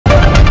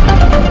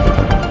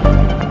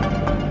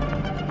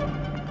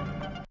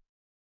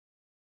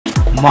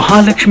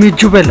Mahalakshmi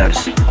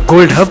jewellers,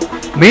 gold hub,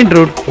 main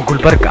road,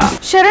 Gulbarga.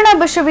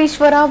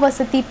 Sharanabasaveshwara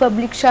ವಸತಿ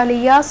public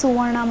ಶಾಲೆಯ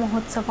ಸುವರ್ಣ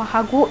ಮಹೋತ್ಸವ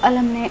ಹಾಗೂ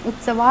ಅಲಮ್ನೆ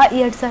ಉತ್ಸವ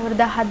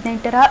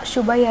 2018ರ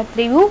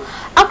ಶುಭಯಾತ್ರೆಯು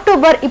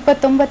ಅಕ್ಟೋಬರ್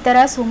 29ರ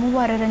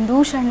ಸೋಮವಾರರಂದು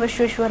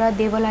ಶರಣಬಸವೇಶ್ವರ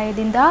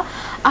ದೇವಾಲಯದಿಂದ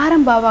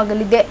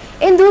ಆರಂಭವಾಗಲಿದೆ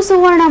ಎಂದು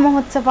ಸುವರ್ಣ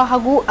ಮಹೋತ್ಸವ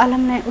ಹಾಗೂ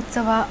ಅಲಮ್ನೆ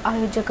ಉತ್ಸವ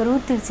ಆಯೋಜಕರು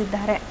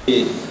ತಿಳಿಸಿದ್ದಾರೆ.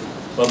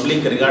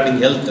 ಪಬ್ಲಿಕ್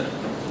ರಿಗಾರ್ಡಿಂಗ್ ಹೆಲ್ತ್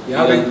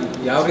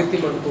ಯಾವ ರೀತಿ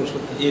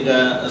ಮಾಡ್ಕೊಳ್ಸುತ್ತೆ ಈಗ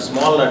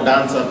ಸ್ಮಾಲ್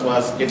ಡಾನ್ಸ್ ಅಥವಾ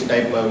skit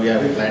type we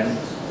have plan.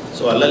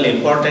 So ಅಲ್ಲಲ್ಲಿ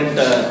ಇಂಪಾರ್ಟೆಂಟ್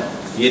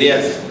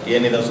ಏರಿಯಾಸ್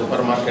ಏನಿದೆ,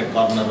 ಸೂಪರ್ ಮಾರ್ಕೆಟ್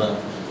ಕಾರ್ನರ್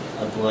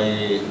ಅಥವಾ ಈ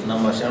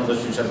ನಮ್ಮ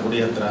ಶರಣಬಸವೇಶ್ವರ ಗುಡಿ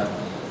ಹತ್ರ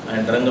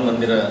ಆ್ಯಂಡ್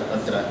ರಂಗಮಂದಿರ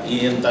ಹತ್ರ ಈ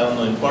ಇಂಥ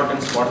ಒಂದು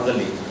ಇಂಪಾರ್ಟೆಂಟ್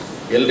ಸ್ಪಾಟ್ದಲ್ಲಿ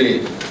ಎಲ್ರಿ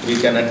we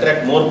can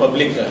attract more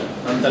public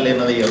ಅಂತಲ್ಲಿ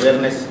ಏನದ ಈ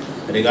ಅವೇರ್ನೆಸ್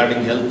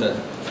ರಿಗಾರ್ಡಿಂಗ್ ಹೆಲ್ತ್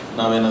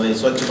ನಾವೇನದ ಈ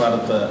Swachh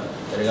Bharat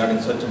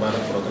regarding Swachh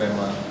Bharat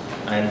program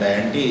and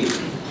ಆ್ಯಂಟಿ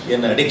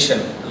ಏನು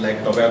ಅಡಿಕ್ಷನ್ ಲೈಕ್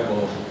ಟೊಬ್ಯಾಕೋ,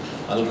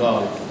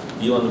 ಆಲ್ಕೋಹಾಲ್,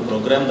 ಈ ಒಂದು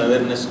ಪ್ರೋಗ್ರಾಮ್ದ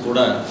ಅವೇರ್ನೆಸ್ ಕೂಡ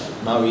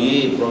ನಾವು ಈ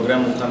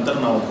ಪ್ರೋಗ್ರಾಮ್ ಮುಖಾಂತರ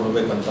ನಾವು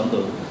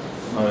ಕೊಡಬೇಕಂತಂದು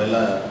ನಾವೆಲ್ಲ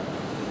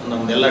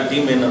ನಮ್ದೆಲ್ಲ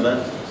ಟೀಮ್ ಏನದ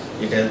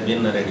it has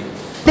been ready.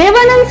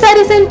 Devanand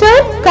sari centre,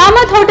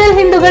 Kamath hotel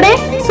ಹಿಂದುಗಡೆ,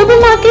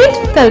 ಸೂಪರ್ ಮಾರ್ಕೆಟ್,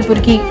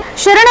 ಕಲಬುರಗಿ.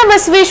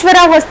 ಶರಣಬಸವೇಶ್ವರ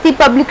ವಸತಿ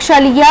ಪಬ್ಲಿಕ್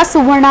ಶಾಲೆಯ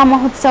ಸುವರ್ಣ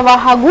ಮಹೋತ್ಸವ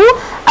ಹಾಗೂ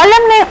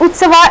ಅಲಮ್ನೆ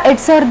ಉತ್ಸವ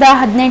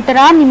 2018ರ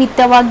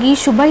ನಿಮಿತ್ತವಾಗಿ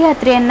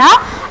ಶುಭಯಾತ್ರೆಯನ್ನ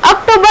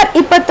ಅಕ್ಟೋಬರ್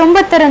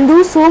 29ರಂದು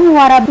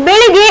ಸೋಮವಾರ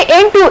ಬೆಳಿಗ್ಗೆ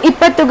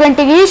 8:20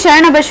 ಗಂಟೆಗೆ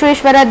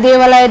ಶರಣಬಸವೇಶ್ವರ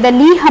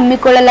ದೇವಾಲಯದಲ್ಲಿ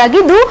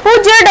ಹಮ್ಮಿಕೊಳ್ಳಲಾಗಿದ್ದು,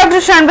 ಪೂಜ್ಯ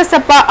ಡಾಕ್ಟರ್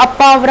ಶರಣಬಸಪ್ಪ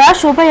ಅಪ್ಪ ಅವರ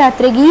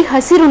ಶೋಭಾಯಾತ್ರೆಗೆ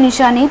ಹಸಿರು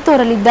ನಿಶಾನೆ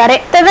ತೋರಲಿದ್ದಾರೆ.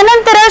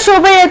 ತದನಂತರ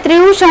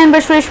ಶೋಭಾಯಾತ್ರೆಯು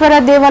ಶರಣಬಸವೇಶ್ವರ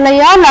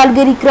ದೇವಾಲಯ,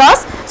 ಲಾಲ್ಗಿರಿ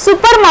cross,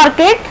 super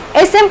market,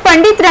 SM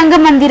Pandit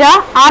ರಂಗಮಂದಿರ,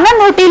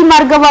 ಆನಂದ್ ಹೋಟೆಲ್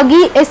ಮಾರ್ಗವಾಗಿ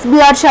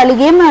SBR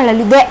ಶಾಲೆಗೆ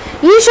ಮರಳಲಿದೆ.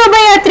 ಈ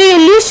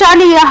ಶೋಭಾಯಾತ್ರೆಯಲ್ಲಿ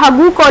ಶಾಲೆಯ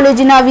ಹಾಗೂ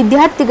ಕಾಲೇಜಿನ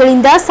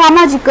ವಿದ್ಯಾರ್ಥಿಗಳಿಂದ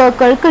ಸಾಮಾಜಿಕ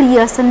ಕಳಕಳಿಯ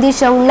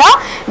ಸಂದೇಶವುಳ್ಳ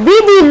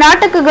ಬೀದಿ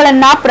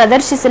ನಾಟಕಗಳನ್ನ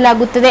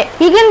ಪ್ರದರ್ಶಿಸಲಾಗುತ್ತದೆ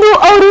ಹೀಗೆಂದು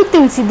ಅವರು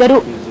ತಿಳಿಸಿದರು.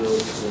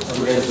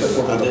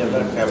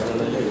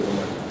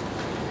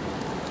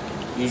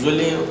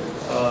 Usually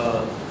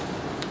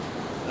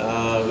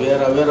we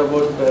are aware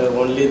about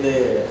only the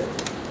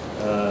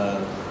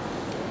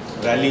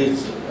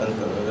rallies ಅಂತ.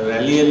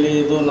 ರ್ಯಾಲಿಯಲ್ಲಿ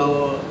ಇದು ನಾವು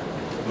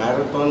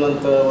ಮ್ಯಾರಥಾನ್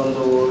ಅಂತ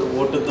ಒಂದು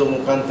ಓಟದ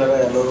ಮುಖಾಂತರ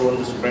ಎಲ್ಲರೂ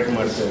ಒಂದು ಸ್ಪ್ರೆಡ್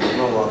ಮಾಡ್ತೇವೆ.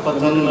 ನಾವು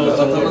ವಾಕಥಾನ್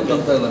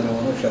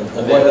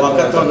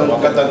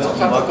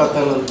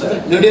ಅಂತ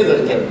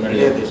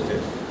ನಡೆಯೋದಿಷ್ಟೇ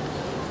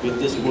with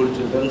the school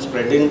children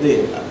spreading the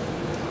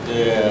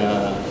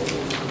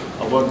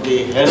about the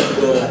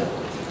health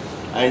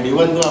and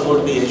even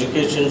about the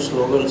education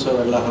slogans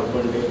ಅವೆಲ್ಲ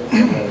ಹಾಕ್ಕೊಂಡು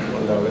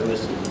ಒಂದು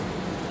ಅವೇರ್ನೆಸ್ ಇದೆ.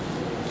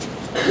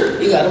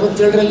 ಈಗ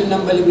 67ರಲ್ಲಿ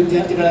ನಮ್ಮಲ್ಲಿ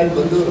ವಿದ್ಯಾರ್ಥಿಗಳಾಗಿ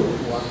ಬಂದವರು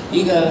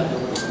ಈಗ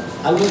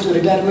ಆಲ್ಮೋಸ್ಟ್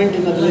ರಿಟೈರ್ಮೆಂಟ್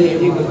ಇನ್ನದೆಲ್ಲ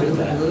ಏಜಿಗೆ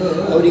ಬಂದಿರ್ತಾರೆ.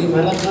 ಅವರಿಗೆ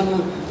ಮ್ಯಾರಥಾನ್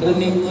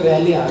ರನ್ನಿಂಗು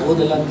ರ್ಯಾಲಿ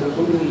ಆಗೋದಿಲ್ಲ ಅಂತ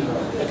ತಿಳ್ಕೊಂಡು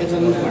ಲೆಕ್ಕಾಚಾರ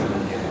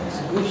ಮಾಡ್ತಾರೆ.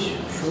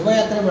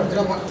 ಶೋಭಾಯಾತ್ರೆ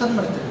ಮಾಡ್ತಾರೆ, ವಾಕಥಾನ್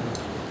ಮಾಡ್ತಾರೆ.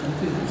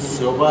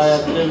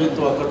 ಶೋಭಾಯಾತ್ರೆ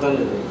ವಿತ್ ವಾಕಥಾನ್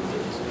ಇದೆ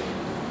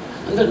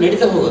ಅಂದ್ರೆ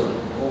ನಡೀತಾ ಹೋಗೋದು.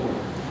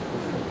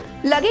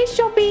 ಲಗೇಜ್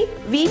ಶಾಪಿ,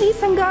 ವಿವಿ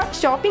ಸಂಘ,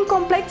 ಶಾಪಿಂಗ್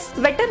ಕಾಂಪ್ಲೆಕ್ಸ್,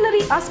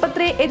 ವೆಟರ್ನರಿ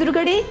ಆಸ್ಪತ್ರೆ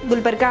ಎದುರುಗಡೆ,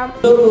 ಗುಲ್ಬರ್ಗಾ.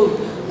 ಅವರು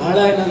ಬಹಳ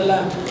ಏನದಲ್ಲ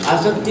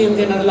ಆಸಕ್ತಿಯಿಂದ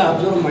ಏನದಲ್ಲ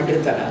ಅಬ್ಸರ್ವ್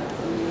ಮಾಡಿರ್ತಾರೆ.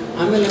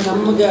 ಆಮೇಲೆ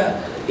ನಮಗೆ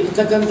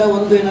ಇರ್ತಕ್ಕಂಥ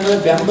ಒಂದು ಏನದಲ್ಲ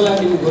ಬೆಂಬಲ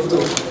ನಿಮಗೆ ಗೊತ್ತು.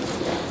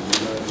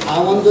 ಆ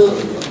ಒಂದು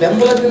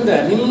ಬೆಂಬಲದಿಂದ,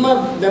 ನಿಮ್ಮ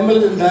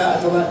ಬೆಂಬಲದಿಂದ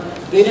ಅಥವಾ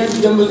ಪೇರೆಂಟ್ಸ್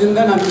ಬೆಂಬಲದಿಂದ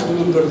ನಾನು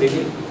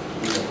ಮುಂದುವರೆದೀನಿ.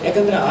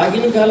 ಯಾಕಂದರೆ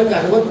ಆಗಿನ ಕಾಲಕ್ಕೆ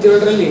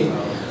 67ರಲ್ಲಿ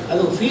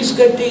ಅದು ಫೀಸ್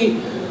ಕಟ್ಟಿ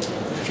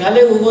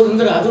ಶಾಲೆಗೆ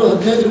ಹೋಗೋದಂದ್ರೆ ಆದರೂ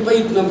 15 ರೂಪಾಯಿ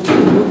ಇತ್ತು ನಮ್ಮ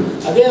ತಿಂಗಳು.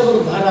 ಅದೇ ಅವರು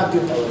ಭಾರ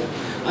ಆಗ್ತಿತ್ತು ಅವರು.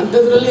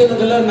 ಅಂಥದ್ರಲ್ಲಿ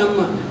ಏನದಲ್ಲ ನಮ್ಮ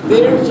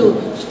ಪೇರೆಂಟ್ಸು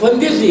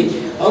ಸ್ಪಂದಿಸಿ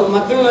ಅವ್ರ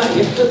ಮಕ್ಕಳನ್ನ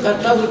ಎಷ್ಟು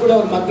ಕಷ್ಟಾದರೂ ಕೂಡ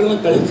ಅವ್ರ ಮಕ್ಕಳನ್ನ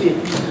ಕಳಿಸಿ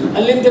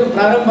ಅಲ್ಲಿಂದ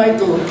ಪ್ರಾರಂಭ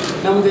ಆಯಿತು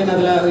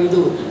ನಮ್ಮದೇನದಲ್ಲ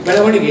ಇದು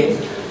ಬೆಳವಣಿಗೆ.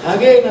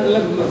 ಹಾಗೇ ಏನದಲ್ಲ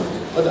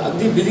ಅದು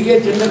ಅಗ್ದಿ ಬಿದಿಗೆ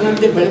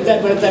ಚಂದ್ರನಂತೆ ಬೆಳೀತಾ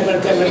ಬೆಳೀತಾ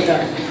ಬೆಳೀತಾ ಬೆಳೀತಾ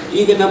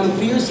ಈಗ ನಮ್ಮ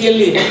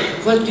PUCಯಲ್ಲಿ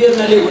ಫಸ್ಟ್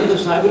ಇಯರ್ನಲ್ಲಿ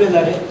 1,000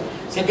 ಇದ್ದಾರೆ,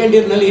 ಸೆಕೆಂಡ್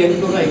ಇಯರ್ನಲ್ಲಿ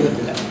 850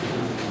 ಇದ್ದಾರೆ.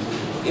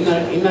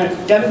 ಇನ್ನು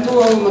 10th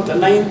ಮತ್ತು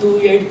 9th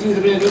 8th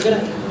ಇರಬೇಕಾದ್ರೆ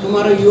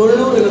ಸುಮಾರು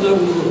 700 ಏನದಲ್ಲ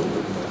ಹುಡುಗರು.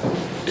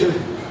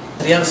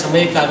 ಸರಿಯಾದ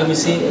ಸಮಯಕ್ಕೆ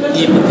ಆಗಮಿಸಿ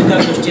ಈ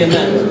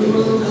ಪತ್ರಿಕಾಗೋಷ್ಠಿಯನ್ನು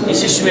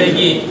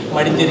ಯಶಸ್ವಿಯಾಗಿ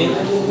ಮಾಡಿದ್ದೀರಿ.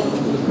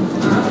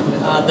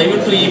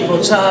 ದಯವಿಟ್ಟು ಈ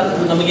ಪ್ರೋತ್ಸಾಹ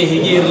ನಮಗೆ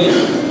ಹೀಗೆ ಇರಲಿ.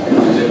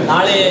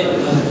 ನಾಳೆ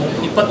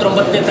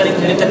 29ನೇ ತಾರೀಕು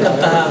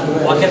ನಡೀತಕ್ಕಂತಹ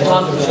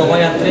ವಾಕಥಾನ್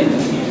ಶೋಭಾಯಾತ್ರೆ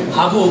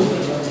ಹಾಗೂ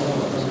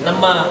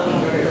ನಮ್ಮ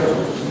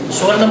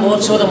ಸುವರ್ಣ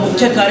ಮಹೋತ್ಸವದ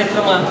ಮುಖ್ಯ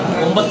ಕಾರ್ಯಕ್ರಮ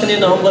 9ನೇ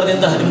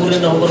ನವೆಂಬರ್ದಿಂದ 13ನೇ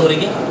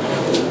ನವೆಂಬರ್ವರೆಗೆ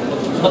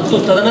ಮತ್ತು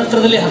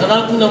ತದನಂತರದಲ್ಲಿ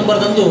 14ನೇ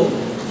ನವೆಂಬರ್ದಂದು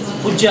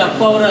ಪೂಜ್ಯ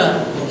ಅಪ್ಪ ಅವರ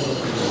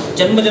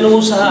ಜನ್ಮದಿನವೂ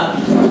ಸಹ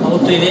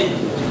ಅವತ್ತು ಇದೆ.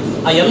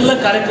 ಆ ಎಲ್ಲ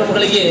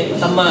ಕಾರ್ಯಕ್ರಮಗಳಿಗೆ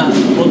ತಮ್ಮ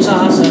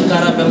ಪ್ರೋತ್ಸಾಹ,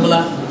 ಸಹಕಾರ, ಬೆಂಬಲ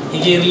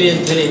ಹೀಗೆ ಇರಲಿ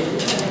ಅಂತೇಳಿ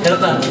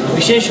ಹೇಳ್ತಾ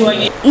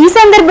ವಿಶೇಷವಾಗಿ ಈ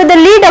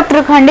ಸಂದರ್ಭದಲ್ಲಿ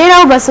doctor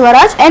Khanderao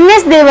Basavaraj,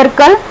 NS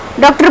Devarkal,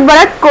 doctor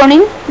Bharat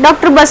ಕೋಣಿಂಗ್,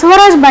 doctor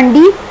Basavaraj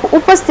ಬಂಡಿ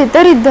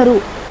ಉಪಸ್ಥಿತರಿದ್ದರು.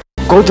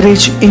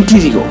 Godrej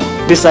Interior,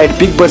 beside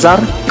Big Bazaar,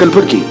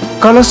 Kalburgi.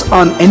 Call us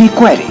on any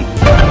query.